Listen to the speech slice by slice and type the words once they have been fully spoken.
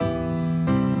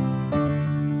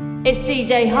It's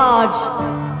DJ Hodge.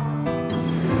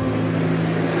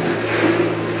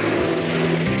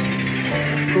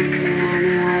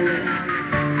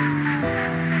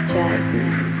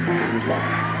 Jasmine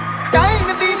Sandless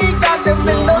ਕਹਿਣ ਦੀ ਨੀ ਗੱਲ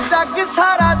ਮੈਨੂੰ ਜੱਗ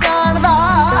ਸਾਰਾ ਜਾਣਦਾ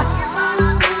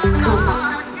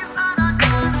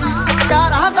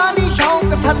ਕਾਰਾਂ ਦਾ ਨੀ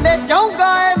ਸ਼ੌਂਕ ਥੱਲੇ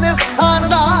ਜਾਊਗਾ ਐ ਨਿਸ਼ਾਨ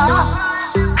ਦਾ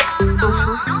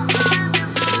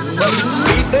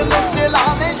ਦਿਲ ਚ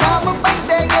ਲਾਵੇਂ ਸ਼ਾਮ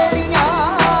ਪੈਂਦੇ ਗੇੜੀਆਂ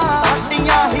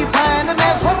ਸਾਡੀਆਂ ਹੀ ਫੈਨ ਨੇ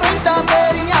ਫਰੈਂਡਾਂ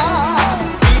ਮੇਰੀਆਂ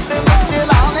ਦਿਲ ਚ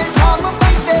ਲਾਵੇਂ ਸ਼ਾਮ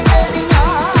ਪੈਂਦੇ ਗੇੜੀਆਂ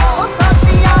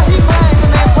ਸਾਡੀਆਂ ਹੀ ਫੈਨ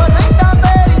ਨੇ ਫਰੈਂਡਾਂ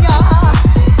ਮੇਰੀਆਂ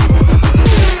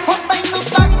ਹੋ ਤੈਨੂੰ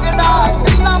ਤੱਕਦਾ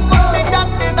ਢਿੱਲਾ ਪੁੱਤ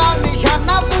ਜੱਟ ਦਾ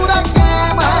ਨਿਸ਼ਾਨਾ ਪੂਰਾ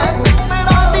ਕਾਇਮ ਹੈ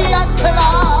ਮੇਰਾ ਦੀ ਅੱਖ ਦਾ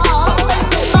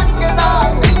ਤੈਨੂੰ ਤੱਕਦਾ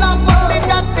ਢਿੱਲਾ ਪੁੱਤ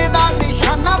ਜੱਟ ਦਾ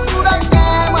ਨਿਸ਼ਾਨਾ ਪੂਰਾ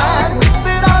ਕਾਇਮ ਹੈ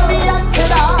ਮੇਰਾ ਦੀ ਅੱਖ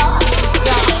ਦਾ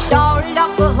Dolled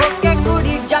up ਹੋ ਕੇ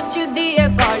ਕੁੜੀ ਜੱਚਦੀ ਏ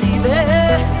ਬਾਲੀ ਵੇ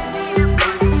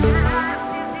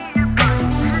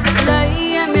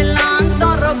ਲਈ ਏ ਮਿਲਾਨ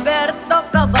ਤੋਂ ਰੋਬਰਟੋ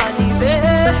ਕਵਾਲੀ ਵੇ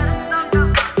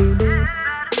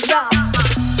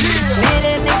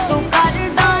ਮੇਰੇ ਲਈ ਤੂੰ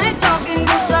ਕਰਦਾ ਏ ਜੋਗਿੰਗ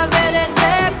ਸਵੇਰੇ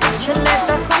ਜੇ ਪਿਛਲੇ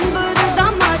ਦਸੰਬਰ ਦਾ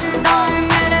ਮਰਦਾ ਏ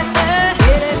ਮੇਰੇ ਤੇ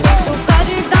ਮੇਰੇ ਲਈ ਤੂੰ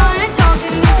ਕਰਦਾ ਏ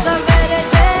ਜੋਗਿੰਗ ਸਵੇਰੇ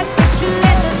ਜੇ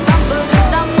ਪਿਛਲੇ ਦਸੰਬਰ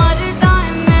ਦਾ ਮਰਦਾ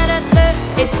ਏ ਮੇਰੇ ਤੇ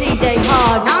It's DJ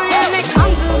Hodge.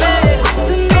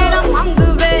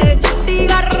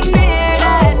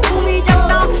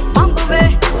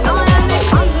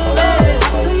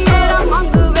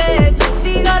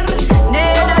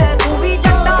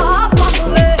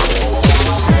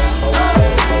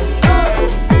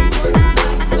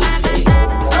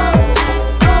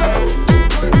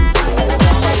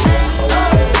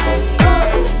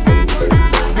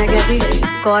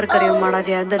 गौर करियो माड़ा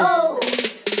जिहा इधर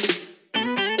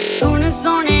सुन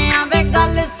सोहणिया वे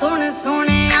गल सुन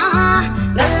सोहणिया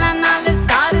गल्लां नाल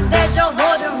सार दे जो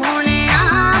होर होणिया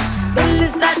दिल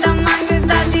साडा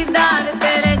मंगदा दीदार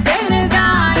तेरे चेहरे दा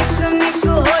इक मिक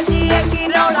हो जीए कि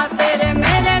रौला तेरे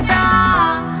मेरे दा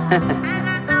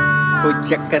कोई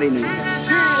चक्कर ही नहीं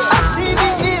ਅਸੀਂ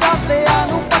ਵੀ ਇਰਾਦਿਆਂ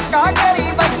ਨੂੰ ਪੱਕਾ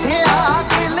ਕਰੀ ਬੈਠੇ ਆ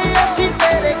ਦਿਲ ਅਸੀਂ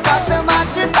ਤੇਰੇ ਕਦਮਾਂ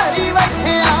 'ਚ ਧਰੀ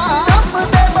ਬੈਠੇ ਆ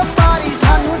ਜੰਮਦੇ ਵਪਾਰੀ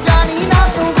ਸਾਨੂੰ ਜਾਣੀ ਨਾ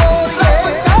ਤੂੰ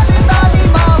ਗੋਰੀਏ ਕਰਦਾ ਨੀ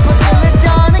ਮਾਫ ਦਿਲ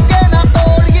ਜਾਣ ਕੇ ਨਾ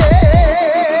ਤੋੜੀਏ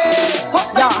ਹੋ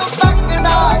ਤੈਨੂੰ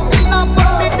ਤੱਕਦਾ ਢਿੱਲਾ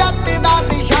ਪੁੱਤ ਜੱਟ ਦਾ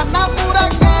ਨਿਸ਼ਾਨਾ ਪੂਰਾ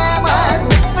ਕਾਇਮ ਹੈ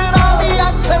ਮਿੱਤਰਾਂ ਦੀ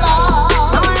ਅੱਖ ਦਾ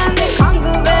ਆਇਆਂ ਦੇ ਖੰਗ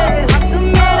ਵੇ ਹੱਥ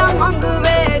ਮੇਰਾ ਮੰਗ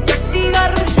ਵੇ ਚੱਟੀ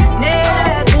ਕਰ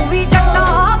ਨੇੜੇ ਤੂੰ ਵੀ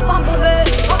ਜੱਟਾ ਪੰਬ ਵੇ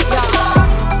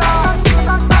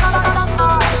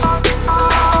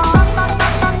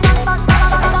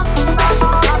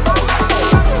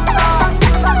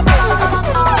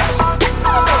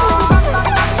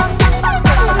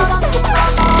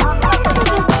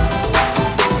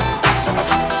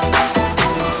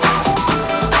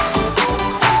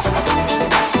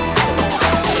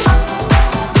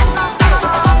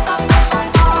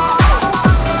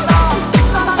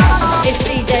It's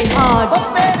DJ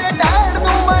Hodge.